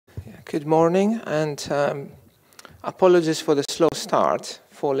Good morning, and apologies for the slow start,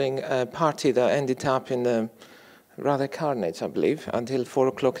 following a party that ended up in rather carnage, I believe, until 4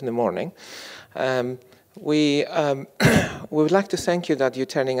 o'clock in the morning. We would like to thank you that you're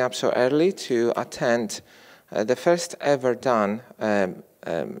turning up so early to attend the first ever done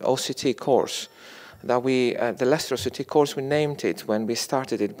OCT course. That the Leicester OCT course, we named it when we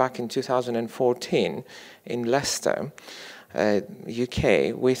started it back in 2014 in Leicester,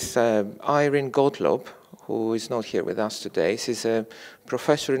 UK, with Irene Gottlob, who is not here with us today. She's a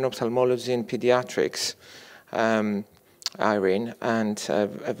professor in ophthalmology and pediatrics, Irene, and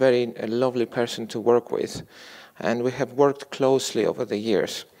a very lovely person to work with. And we have worked closely over the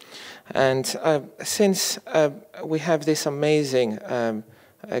years. And since we have this amazing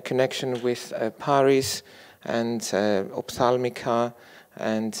connection with Paris and Ophthalmica,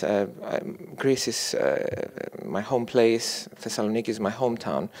 and Greece is my home place, Thessaloniki is my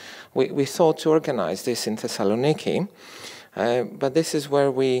hometown. We thought to organize this in Thessaloniki, but this is where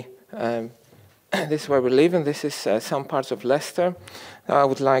we live, and this is some parts of Leicester I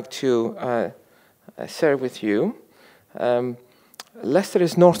would like to share with you. Leicester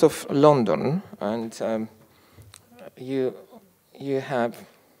is north of London, and you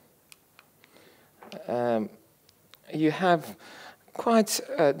have quite,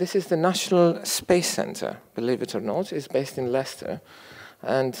 this is the National Space Centre, believe it or not. It's based in Leicester.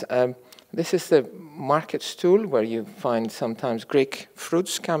 And this is the market stool where you find sometimes Greek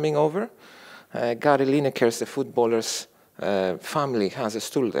fruits coming over. Gary Lineker's, the footballer's family, has a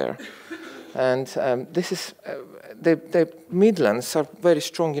stool there. And this is, the Midlands are very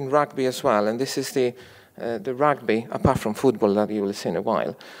strong in rugby as well. And this is the rugby, apart from football that you will see in a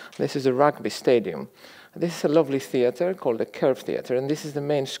while. This is the rugby stadium. This is a lovely theatre called the Curve Theatre, and this is the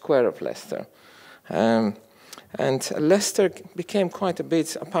main square of Leicester. And Leicester became quite a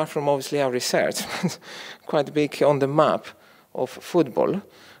bit, apart from obviously our research, quite big on the map of football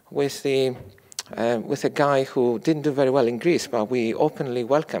with a guy who didn't do very well in Greece, but we openly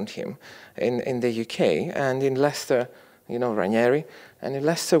welcomed him in the UK. And in Leicester, you know, Ranieri, and in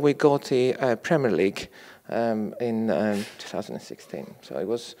Leicester we got the Premier League in 2016. So it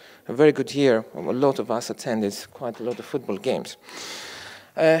was a very good year. A lot of us attended quite a lot of football games.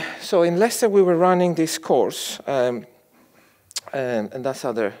 So in Leicester we were running this course, and that's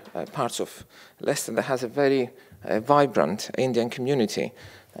other parts of Leicester that has a very vibrant Indian community.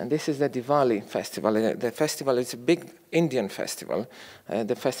 And this is the Diwali festival. The festival is a big Indian festival,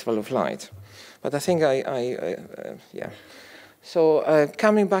 the Festival of Light. But I think yeah. So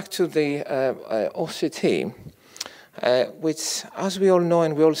coming back to the OCT, which, as we all know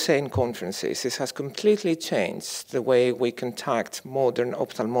and we all say in conferences, this has completely changed the way we conduct modern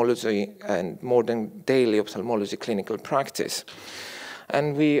ophthalmology and modern daily ophthalmology clinical practice.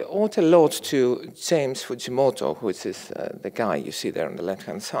 And we owe a lot to James Fujimoto, which is the guy you see there on the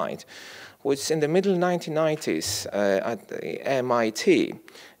left-hand side, which in the middle 1990s at the MIT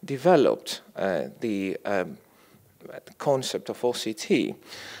developed the concept of OCT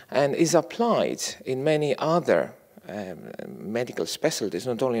and is applied in many other medical specialties,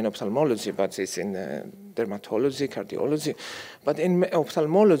 not only in ophthalmology, but it's in dermatology, cardiology. But in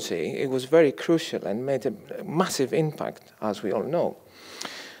ophthalmology, it was very crucial and made a massive impact, as we all know.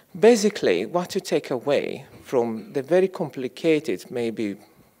 Basically, what you take away from the very complicated, maybe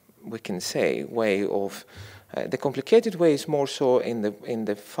we can say, way of the complicated way is more so in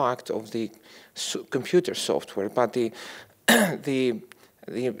the fact of the computer software, but the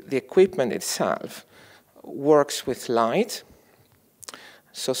equipment itself works with light,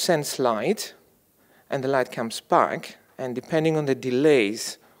 so sends light, and the light comes back, and depending on the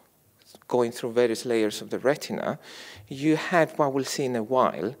delays going through various layers of the retina, you had what we'll see in a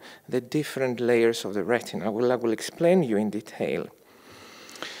while, the different layers of the retina. I will explain you in detail.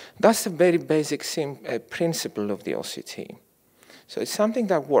 That's the very basic principle of the OCT. So it's something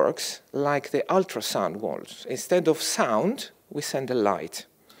that works like the ultrasound works. Instead of sound, we send a light.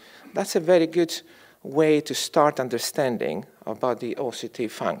 That's a very good way to start understanding about the OCT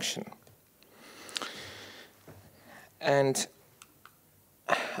function. And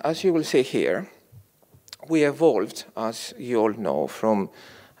as you will see here, we evolved, as you all know, from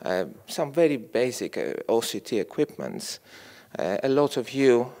some very basic OCT equipments. A lot of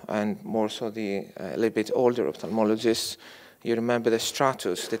you, and more so the a little bit older ophthalmologists, you remember the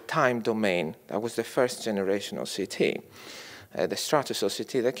Stratus, the time domain. That was the first generation OCT. The Stratus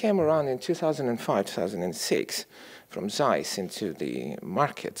OCT that came around in 2005, 2006 from Zeiss into the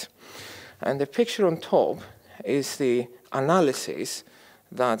market. And the picture on top is the analysis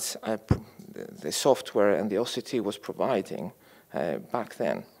that the software and the OCT was providing back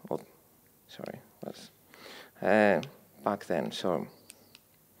then, or sorry, was back then. So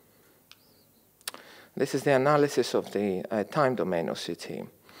this is the analysis of the time domain OCT,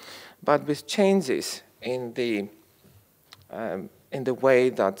 but with changes in the way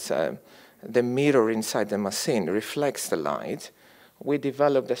that the mirror inside the machine reflects the light. We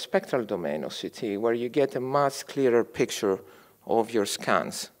developed a spectral domain OCT where you get a much clearer picture of your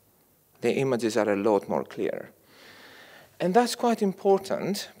scans. The images are a lot more clear. And that's quite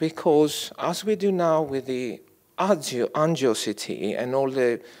important because, as we do now with the Angio OCT and all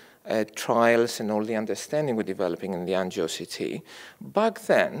the trials and all the understanding we're developing in the Angio OCT, back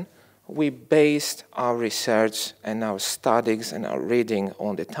then we based our research and our studies and our reading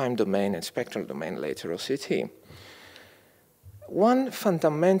on the time domain and spectral domain later OCT. One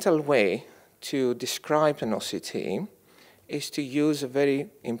fundamental way to describe an OCT is to use a very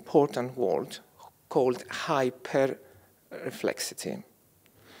important word called hyperreflexity.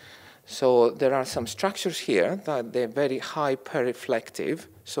 So there are some structures here that they're very hyperreflective,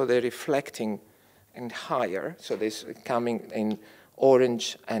 so they're reflecting in higher, so they're coming in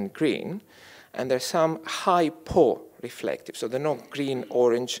orange and green, and there's some hyporeflective, so they're not green,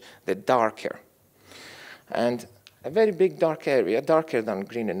 orange, they're darker. And a very big dark area, darker than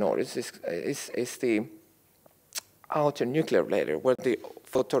green and orange, is the outer nuclear layer where the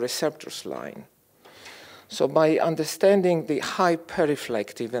photoreceptors lie. So by understanding the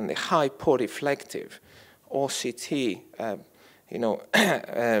hyperreflective and the hyporeflective OCT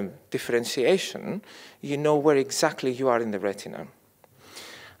differentiation, you know where exactly you are in the retina.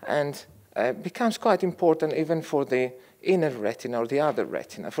 And it becomes quite important even for the inner retina or the other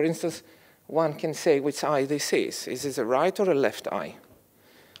retina. For instance, one can say which eye this is. Is this a right or a left eye?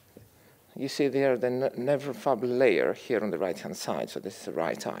 You see there the nerve fiber layer here on the right-hand side, so this is the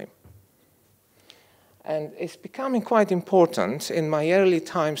right eye. And it's becoming quite important. In my early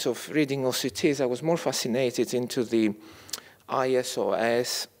times of reading OCTs, I was more fascinated into the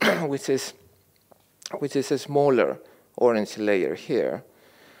ISOS, which is a smaller orange layer here,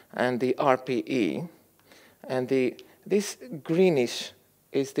 and the RPE. And this greenish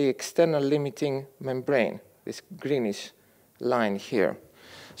is the external limiting membrane, this greenish line here.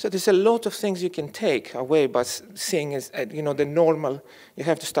 So there's a lot of things you can take away by seeing as, the normal. You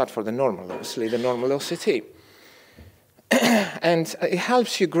have to start for the normal, obviously, the normal OCT. And it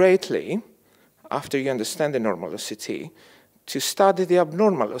helps you greatly, after you understand the normal OCT, to study the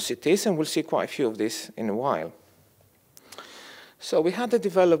abnormal OCTs, and we'll see quite a few of these in a while. So we had the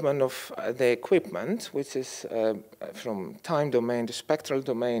development of the equipment, which is from time domain to spectral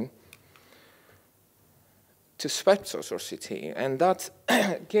domain to spectral OCT, and that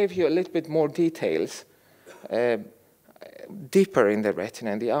gave you a little bit more details deeper in the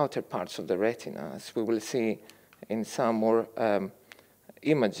retina, in the outer parts of the retina, as we will see in some more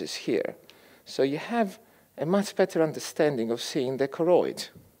images here. So you have a much better understanding of seeing the choroid.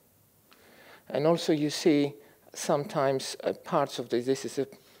 And also you see sometimes parts of this is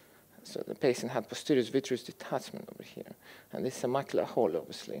so the patient had posterior vitreous detachment over here. And this is a macular hole,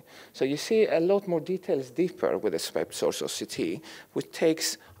 obviously. So you see a lot more details deeper with the SPECT source OCT, which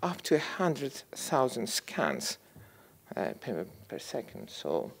takes up to 100,000 scans per second.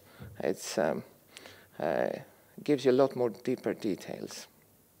 So it's gives you a lot more deeper details.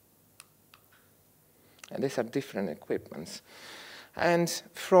 And these are different equipments. And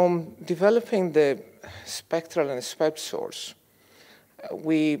from developing the spectral and SPECT source,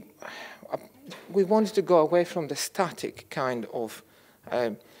 we wanted to go away from the static kind of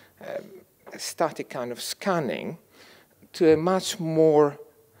scanning to a much more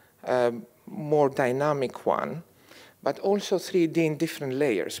dynamic one, but also 3D in different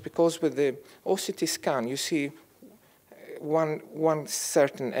layers. Because with the OCT scan, you see one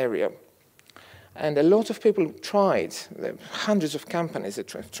certain area. And a lot of people tried, hundreds of companies that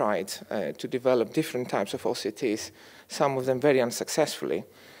have tried to develop different types of OCTs, some of them very unsuccessfully.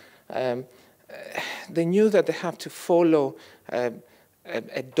 They knew that they have to follow a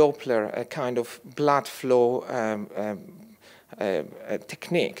Doppler, a kind of blood flow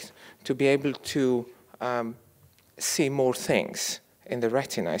technique to be able to see more things in the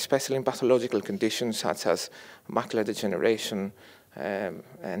retina, especially in pathological conditions such as macular degeneration,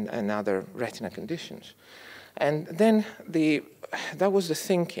 and other retina conditions. And then that was the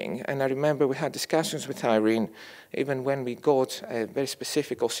thinking, and I remember we had discussions with Irene even when we got a very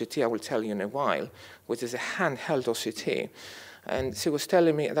specific OCT, I will tell you in a while, which is a handheld OCT. And she was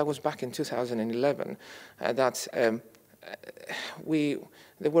telling me, that was back in 2011, that there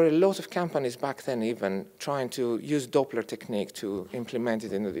were a lot of companies back then even trying to use Doppler technique to implement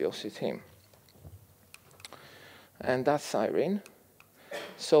it into the OCT. And that's Irene.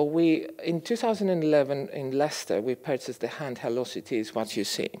 So in 2011 in Leicester, we purchased the handheld OCTs, what you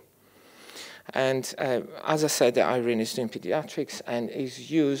see. And as I said, the Irene is doing pediatrics and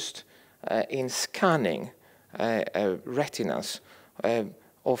is used in scanning retinas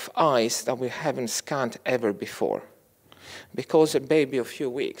of eyes that we haven't scanned ever before. Because a baby of a few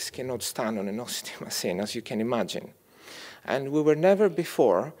weeks cannot stand on an OCT machine, as you can imagine. And we were never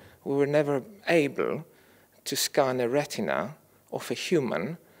able to scan a retina of a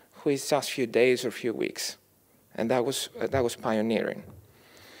human who is just a few days or a few weeks. And that was pioneering.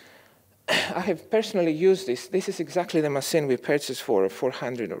 I have personally used this. This is exactly the machine we purchased for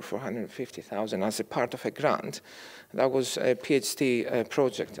 400 or 450,000 as a part of a grant. That was a PhD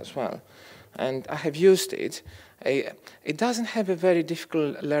project as well. And I have used it. It doesn't have a very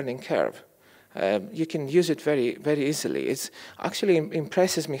difficult learning curve. You can use it very, very easily. It actually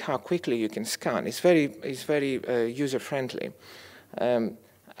impresses me how quickly you can scan. It's very user-friendly. And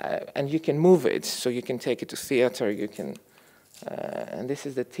you can move it, so you can take it to theater. You can, and this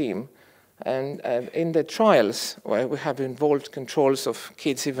is the team. And in the trials, well, we have involved controls of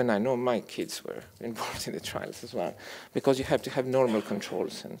kids. Even I know my kids were involved in the trials as well, because you have to have normal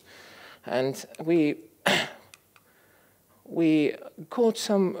controls. And we got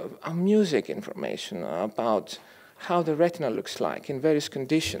some music information about how the retina looks like in various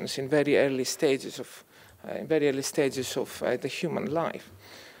conditions, in very early stages of the human life,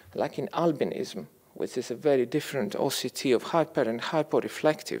 like in albinism, which is a very different OCT of hyper and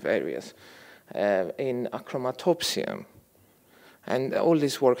hyporeflective areas, in achromatopsia. And all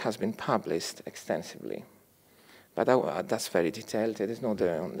this work has been published extensively. But that's very detailed. It is not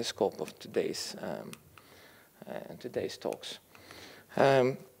on the scope of today's talks.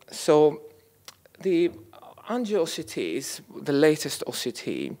 So the Angio OCT is the latest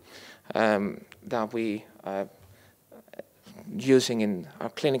OCT that we are using in our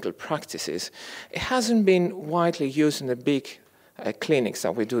clinical practices. It hasn't been widely used in the big clinics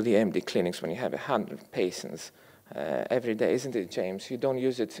that we do, the MD clinics, when you have 100 patients every day, isn't it, James? You don't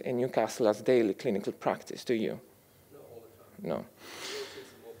use it in Newcastle as daily clinical practice, do you? Not all the time. No.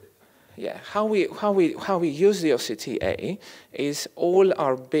 Yeah, how we use the OCTA is all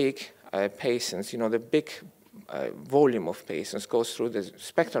our big patients, the big volume of patients goes through the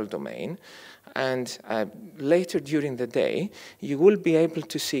spectral domain, and later during the day, you will be able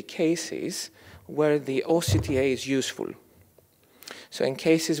to see cases where the OCTA is useful. So in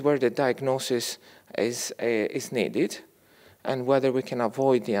cases where the diagnosis is needed, and whether we can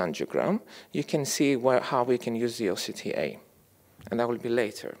avoid the angiogram, you can see how we can use the OCTA, and that will be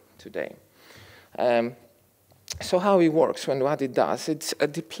later today. So how it works, what it does, it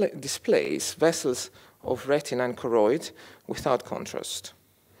displays vessels of retina and choroid without contrast.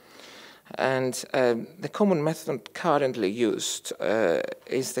 And the common method currently used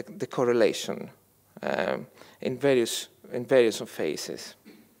is the correlation in various phases.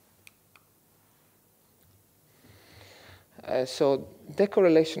 So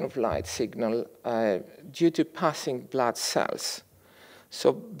decorrelation of light signal due to passing blood cells.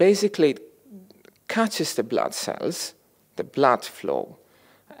 So basically, it catches the blood cells, the blood flow,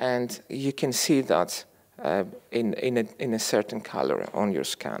 and you can see that in a certain color on your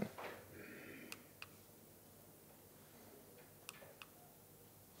scan.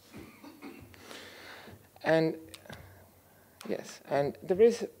 And yes, and there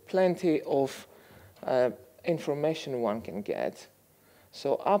is plenty of information one can get.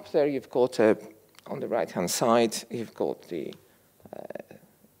 So up there you've got, on the right-hand side, you've got the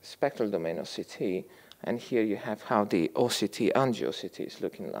spectral domain OCT, and here you have how the OCT, Angio OCT, is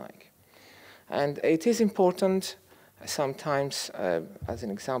looking like. And it is important sometimes, as an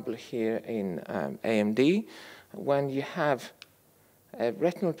example here in AMD, when you have a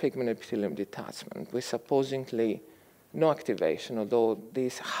retinal pigment epithelium detachment with supposedly no activation, although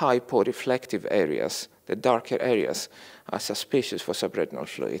these hyporeflective areas, the darker areas, are suspicious for subretinal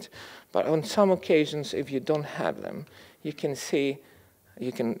fluid. But on some occasions, if you don't have them, you can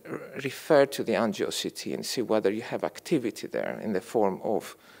refer to the Angio OCT and see whether you have activity there in the form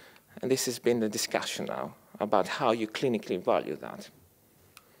of, and this has been the discussion now, about how you clinically value that.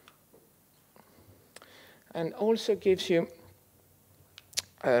 And also gives you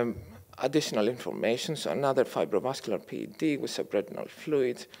additional information, so another fibrovascular PED with subretinal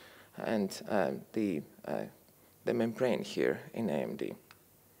fluid, and the membrane here in AMD.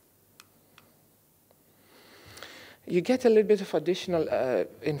 You get a little bit of additional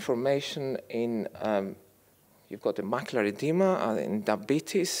information in, you've got the macular edema in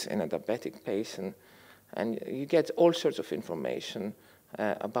diabetes, in a diabetic patient, and you get all sorts of information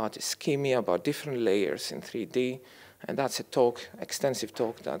about ischemia, about different layers in 3D, And that's a talk, extensive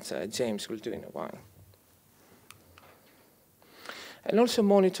talk that James will do in a while. And also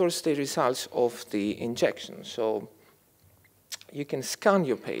monitors the results of the injection. So you can scan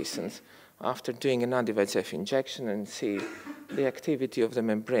your patients after doing an anti-VEGF injection and see the activity of the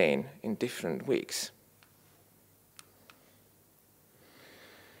membrane in different weeks.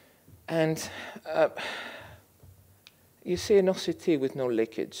 And you see an OCT with no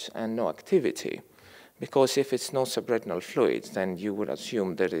leakage and no activity, because if it's no subretinal fluid, then you would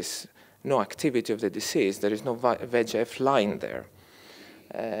assume there is no activity of the disease, there is no VEGF line there.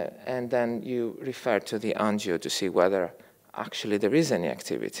 And then you refer to the angio to see whether actually there is any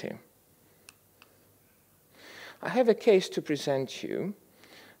activity. I have a case to present you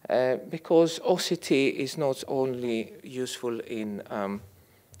because OCT is not only useful in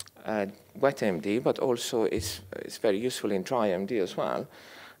wet AMD, but also it's very useful in dry AMD as well.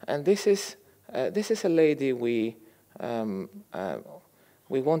 And this is a lady we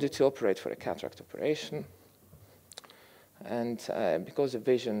wanted to operate for a cataract operation, and because the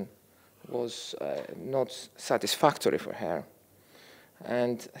vision was not satisfactory for her,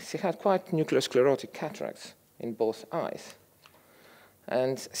 and she had quite nucleosclerotic cataracts in both eyes,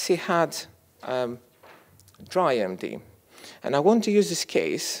 and she had dry AMD. And I want to use this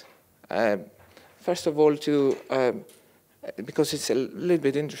case, first of all, because it's a little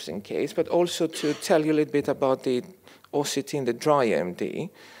bit interesting case, but also to tell you a little bit about the OCT in the dry AMD,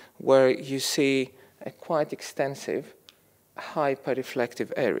 where you see a quite extensive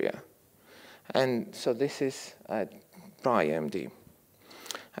hyperreflective area. And so this is dry AMD.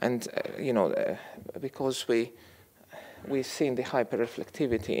 And, because we've seen the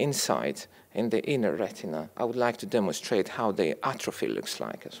hyperreflectivity inside in the inner retina, I would like to demonstrate how the atrophy looks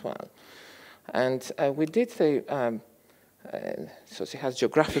like as well. And we did the, so she has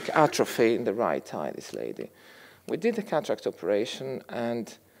geographic atrophy in the right eye, this lady. We did the cataract operation,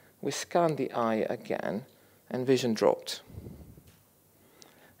 and we scanned the eye again, and vision dropped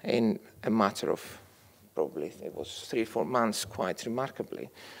in a matter of probably, it was 3-4 months, quite remarkably.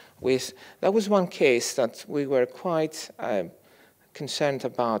 That was one case that we were quite concerned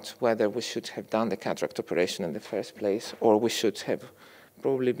about whether we should have done the cataract operation in the first place, or we should have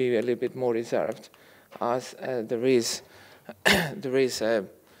probably be a little bit more reserved, as there is a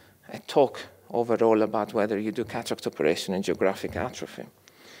talk overall about whether you do cataract operation in geographic atrophy.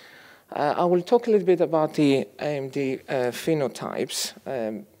 I will talk a little bit about the AMD phenotypes,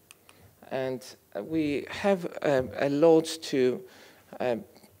 and we have a load to,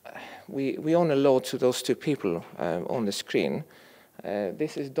 we own a load to those two people on the screen.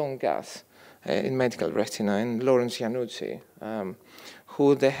 This is Don Gass in medical retina and Lawrence Iannuzzi,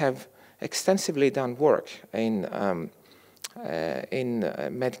 who they have extensively done work in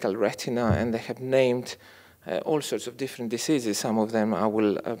medical retina, and they have named all sorts of different diseases. Some of them I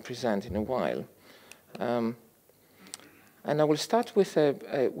will present in a while. And I will start with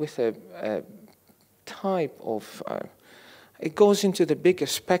a type of, it goes into the bigger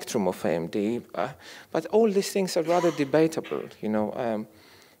spectrum of AMD, but all these things are rather debatable,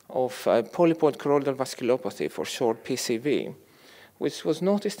 of polypoid choroidal vasculopathy, for short PCV, which was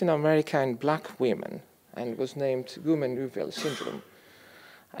noticed in America in black women and was named Gumen-Uvel syndrome.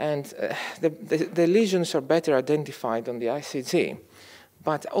 And the lesions are better identified on the ICG,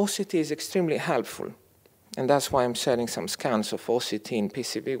 but OCT is extremely helpful. And that's why I'm sharing some scans of OCT in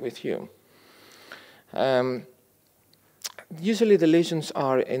PCV with you. Usually the lesions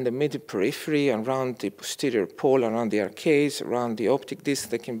are in the middle periphery, around the posterior pole, around the arcades, around the optic disc.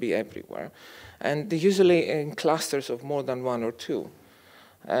 They can be everywhere. And they're usually in clusters of more than 1 or 2.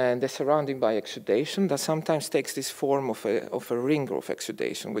 And they're surrounded by exudation that sometimes takes this form of a ring of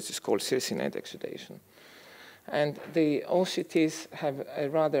exudation, which is called circinate exudation. And the OCTs have a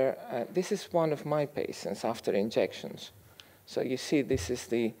rather, this is one of my patients after injections. So you see this is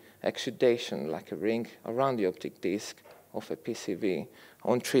the exudation, like a ring around the optic disc of a PCV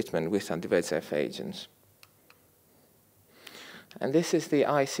on treatment with anti-VEGF agents. And this is the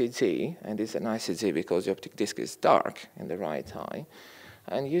ICG, and it's an ICG because the optic disc is dark in the right eye.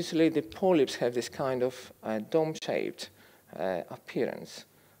 And usually the polyps have this kind of dome-shaped appearance.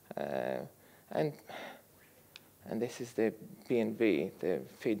 And this is the BNV, the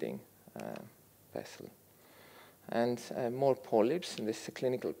feeding vessel. And more polyps, and this is a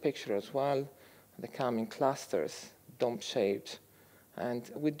clinical picture as well. They come in clusters, dome-shaped. And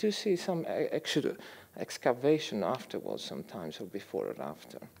we do see some excavation afterwards sometimes, or before or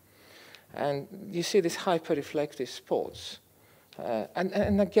after. And you see these hyperreflective spots.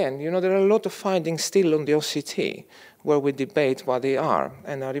 And again, there are a lot of findings still on the OCT where we debate what they are.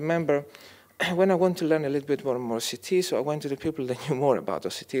 And I remember when I want to learn a little bit more OCT, so I went to the people that knew more about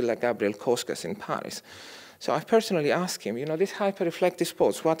OCT, like Gabriel Koskas in Paris. So I personally asked him, these hyperreflective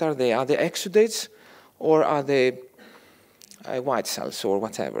spots, what are they? Are they exudates or are they white cells or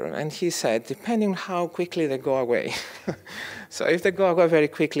whatever? And he said, depending on how quickly they go away. So if they go away very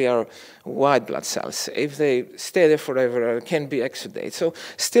quickly, are white blood cells. If they stay there forever, it can be exudates. So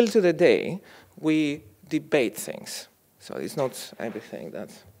still to the day, we debate things. So it's not everything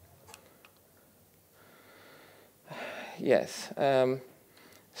that... Yes. And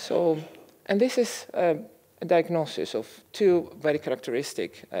this is a diagnosis of two very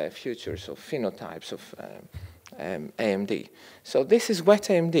characteristic features of phenotypes of AMD. So this is wet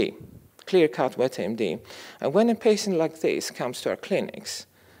AMD, clear-cut wet AMD. And when a patient like this comes to our clinics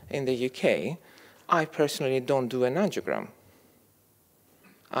in the UK, I personally don't do an angiogram.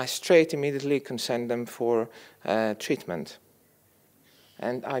 I straight immediately consent them for treatment.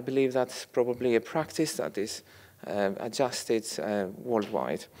 And I believe that's probably a practice that is adjusted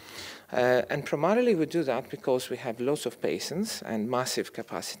worldwide. And primarily we do that because we have lots of patients and massive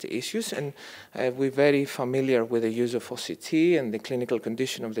capacity issues, and we're very familiar with the use of OCT and the clinical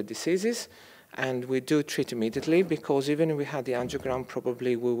condition of the diseases, and we do treat immediately because even if we had the angiogram,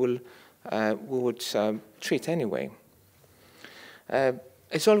 probably we would treat anyway.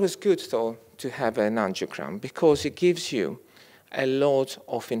 It's always good, though, to have an angiogram because it gives you a lot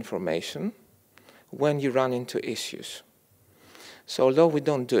of information when you run into issues. So although we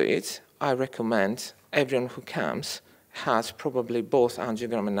don't do it, I recommend everyone who comes has probably both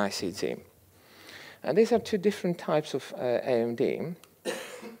angiogram and ICG. And these are two different types of AMD.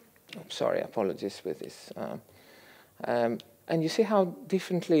 Sorry, apologies with this. And you see how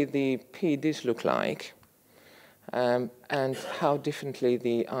differently the PEDs look like and how differently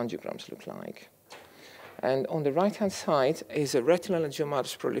the angiograms look like. And on the right-hand side is a retinal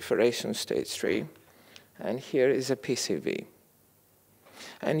angiomatous proliferation stage 3. And here is a PCV.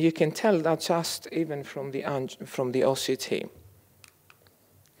 And you can tell that just even from the OCT.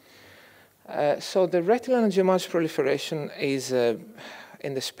 So the retinal angiomatous proliferation is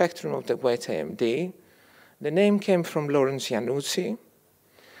in the spectrum of the wet AMD. The name came from Lawrence Iannuzzi.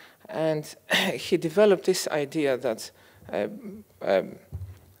 And he developed this idea that the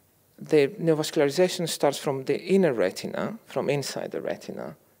neovascularization starts from the inner retina, from inside the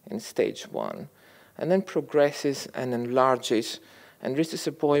retina in stage 1. And then progresses and enlarges and reaches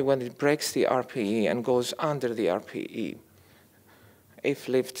a point when it breaks the RPE and goes under the RPE if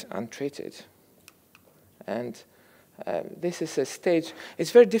left untreated. And this is a stage.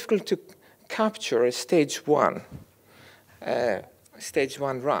 It's very difficult to capture a stage 1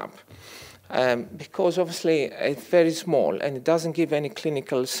 RAP because obviously it's very small and it doesn't give any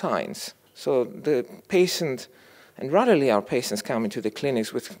clinical signs. So the patient, and rarely our patients come into the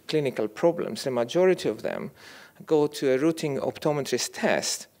clinics with clinical problems. The majority of them go to a routine optometrist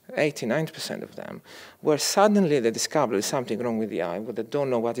test, 80–90% of them, where suddenly they discover there's something wrong with the eye, but they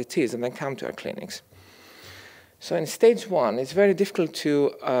don't know what it is, and then come to our clinics. So in stage 1, it's very difficult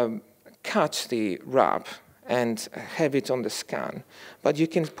to catch the RAP and have it on the scan, but you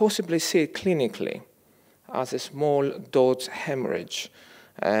can possibly see it clinically as a small dot hemorrhage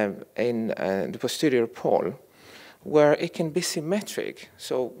in the posterior pole, where it can be symmetric.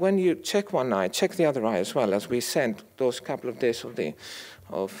 So when you check one eye, check the other eye as well, as we sent those couple of days of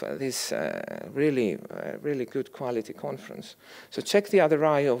this really good quality conference. So check the other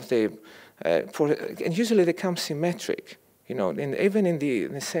eye of the, and usually they come symmetric, even in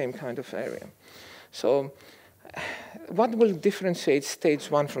the same kind of area. So what will differentiate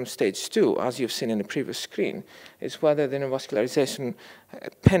stage 1 from stage 2, as you've seen in the previous screen, is whether the neovascularization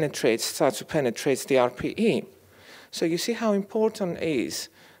starts to penetrate the RPE. So you see how important it is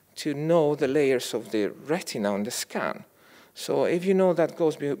to know the layers of the retina on the scan. So if you know that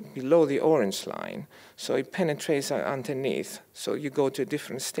goes below the orange line, so it penetrates underneath, so you go to a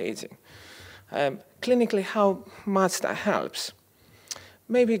different staging. Clinically, how much that helps?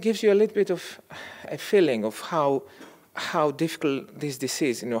 Maybe it gives you a little bit of a feeling of how difficult this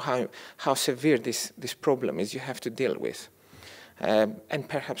disease, how severe this problem is you have to deal with. And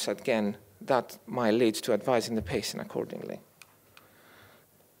perhaps, again, that might lead to advising the patient accordingly.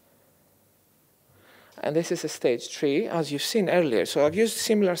 And this is a stage 3, as you've seen earlier. So I've used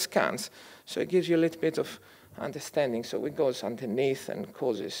similar scans, so it gives you a little bit of understanding. So it goes underneath and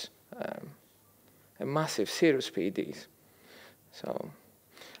causes a massive serious PEDs. So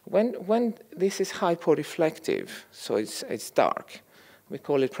when this is hyporeflective, so it's dark, we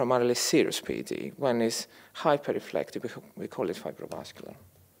call it primarily serous PED. When it's hyperreflective, we call it fibrovascular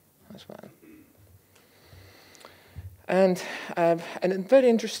as well. And very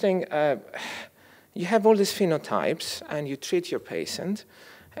interesting, you have all these phenotypes, and you treat your patient,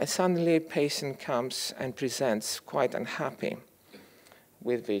 and suddenly a patient comes and presents quite unhappy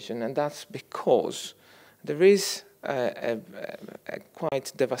with vision, and that's because there is a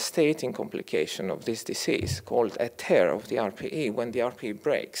quite devastating complication of this disease called a tear of the RPE, when the RPE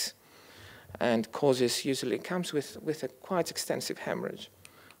breaks and causes, usually comes with a quite extensive hemorrhage,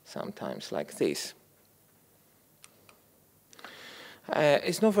 sometimes like this.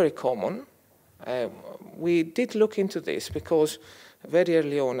 It's not very common. We did look into this because very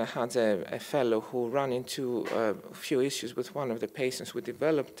early on I had a fellow who ran into a few issues with one of the patients who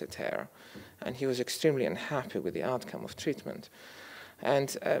developed a tear, and he was extremely unhappy with the outcome of treatment.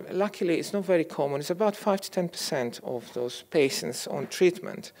 And luckily, it's not very common. It's about 5 to 10% of those patients on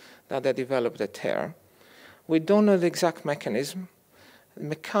treatment that they develop the tear. We don't know the exact mechanism.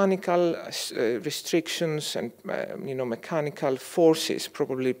 Mechanical restrictions and mechanical forces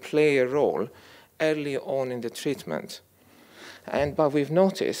probably play a role early on in the treatment. But we've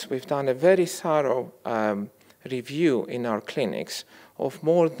noticed, we've done a very thorough review in our clinics of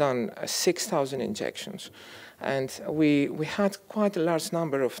more than 6,000 injections. And we had quite a large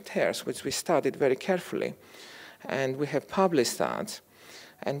number of tears, which we studied very carefully. And we have published that.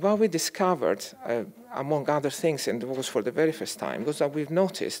 And what we discovered, among other things, and it was for the very first time, was that we've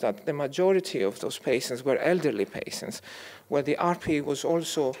noticed that the majority of those patients were elderly patients, where the RPE was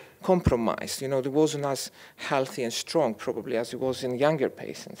also compromised. It wasn't as healthy and strong, probably, as it was in younger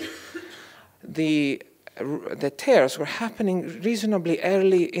patients. The tears were happening reasonably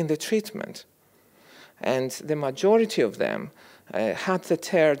early in the treatment. And the majority of them had the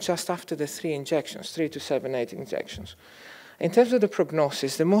tear just after the 3 injections, 3 to 7, 8 injections. In terms of the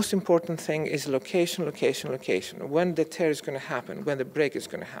prognosis, the most important thing is location, location, location. When the tear is going to happen, when the break is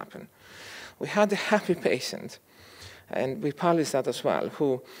going to happen. We had a happy patient, and we published that as well,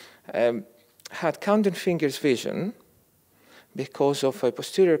 who had counted fingers vision because of a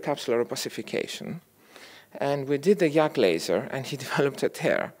posterior capsular opacification. And we did the YAG laser, and he developed a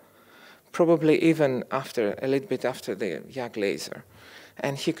tear, probably even a little bit after the YAG laser.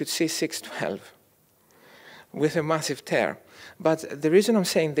 And he could see 6/12 with a massive tear. But the reason I'm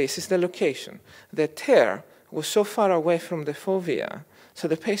saying this is the location. The tear was so far away from the fovea, so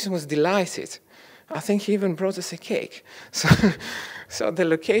the patient was delighted. I think he even brought us a cake. So the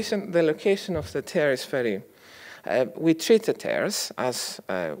location of the tear is very... we treat the tears, as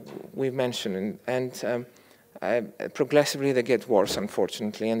we mentioned, and progressively they get worse,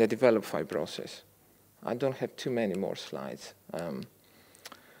 unfortunately, and they develop fibrosis. I don't have too many more slides.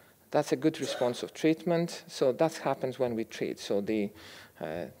 That's a good response of treatment. So that happens when we treat. So the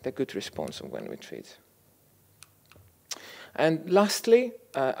good response of when we treat. And lastly,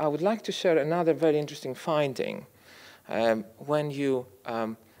 I would like to share another very interesting finding. When you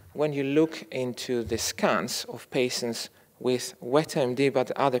look into the scans of patients with wet AMD,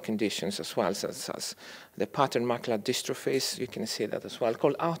 but other conditions as well, such as the pattern macular dystrophies, you can see that as well,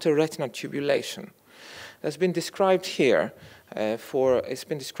 called outer retinal tubulation. That's been described here. It's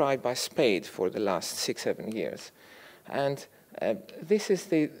been described by Spade for the last 6-7 years. And this is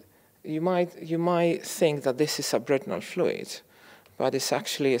you might think that this is subretinal fluid, but it's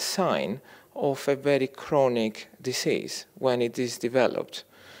actually a sign of a very chronic disease when it is developed.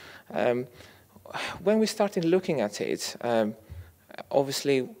 When we started looking at it,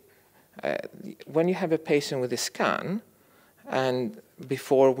 obviously, when you have a patient with a scan, and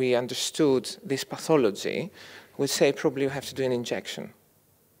before we understood this pathology, we'd say probably you have to do an injection.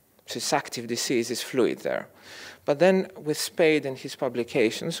 So it's active disease, it's fluid there. But then with Spade and his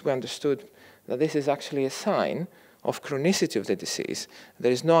publications, we understood that this is actually a sign of chronicity of the disease.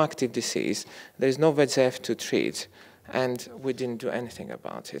 There is no active disease, there is no VEGF to treat, and we didn't do anything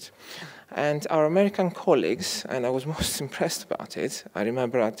about it. And our American colleagues, and I was most impressed about it, I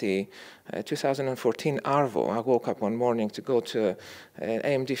remember at the 2014 ARVO, I woke up one morning to go to an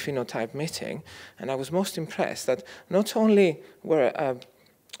AMD phenotype meeting, and I was most impressed that not only were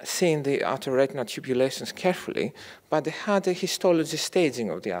seeing the outer retinal tubulations carefully, but they had a histology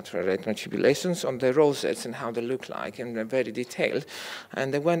staging of the outer retinal tubulations on the rosettes and how they look like, and they're very detailed.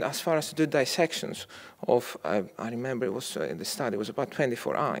 And they went as far as to do dissections of, I remember it was in the study, it was about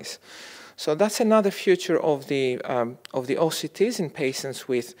 24 eyes. So that's another feature of the OCTs in patients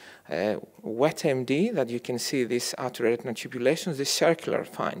with wet AMD, that you can see these outer retinal tubulations, these circular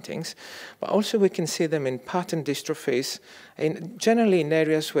findings. But also we can see them in pattern dystrophies, generally in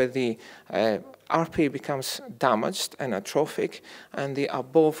areas where the RPE becomes damaged and atrophic, and the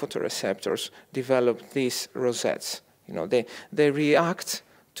above photoreceptors develop these rosettes. They react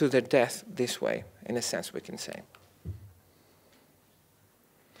to their death this way, in a sense, we can say.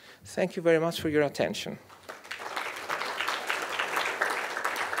 Thank you very much for your attention.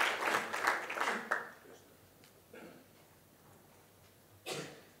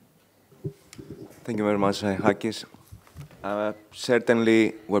 Thank you very much, Hakis.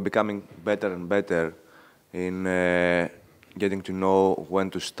 Certainly, we're becoming better and better in getting to know when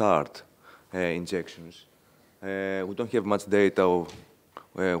to start injections. We don't have much data of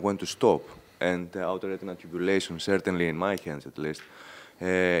when to stop, and outer retinal tubulation, certainly in my hands at least,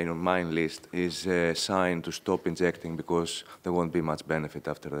 on my list, is a sign to stop injecting because there won't be much benefit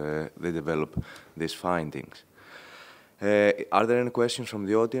after they develop these findings. Are there any questions from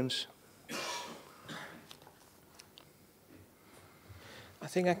the audience? I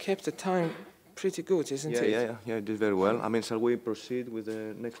think I kept the time pretty good, isn't it? Yeah, you did very well. I mean, shall we proceed with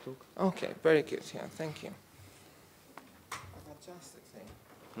the next talk? Okay, very good. Yeah, thank you. I've adjusted things.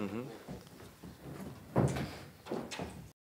 Mm-hmm.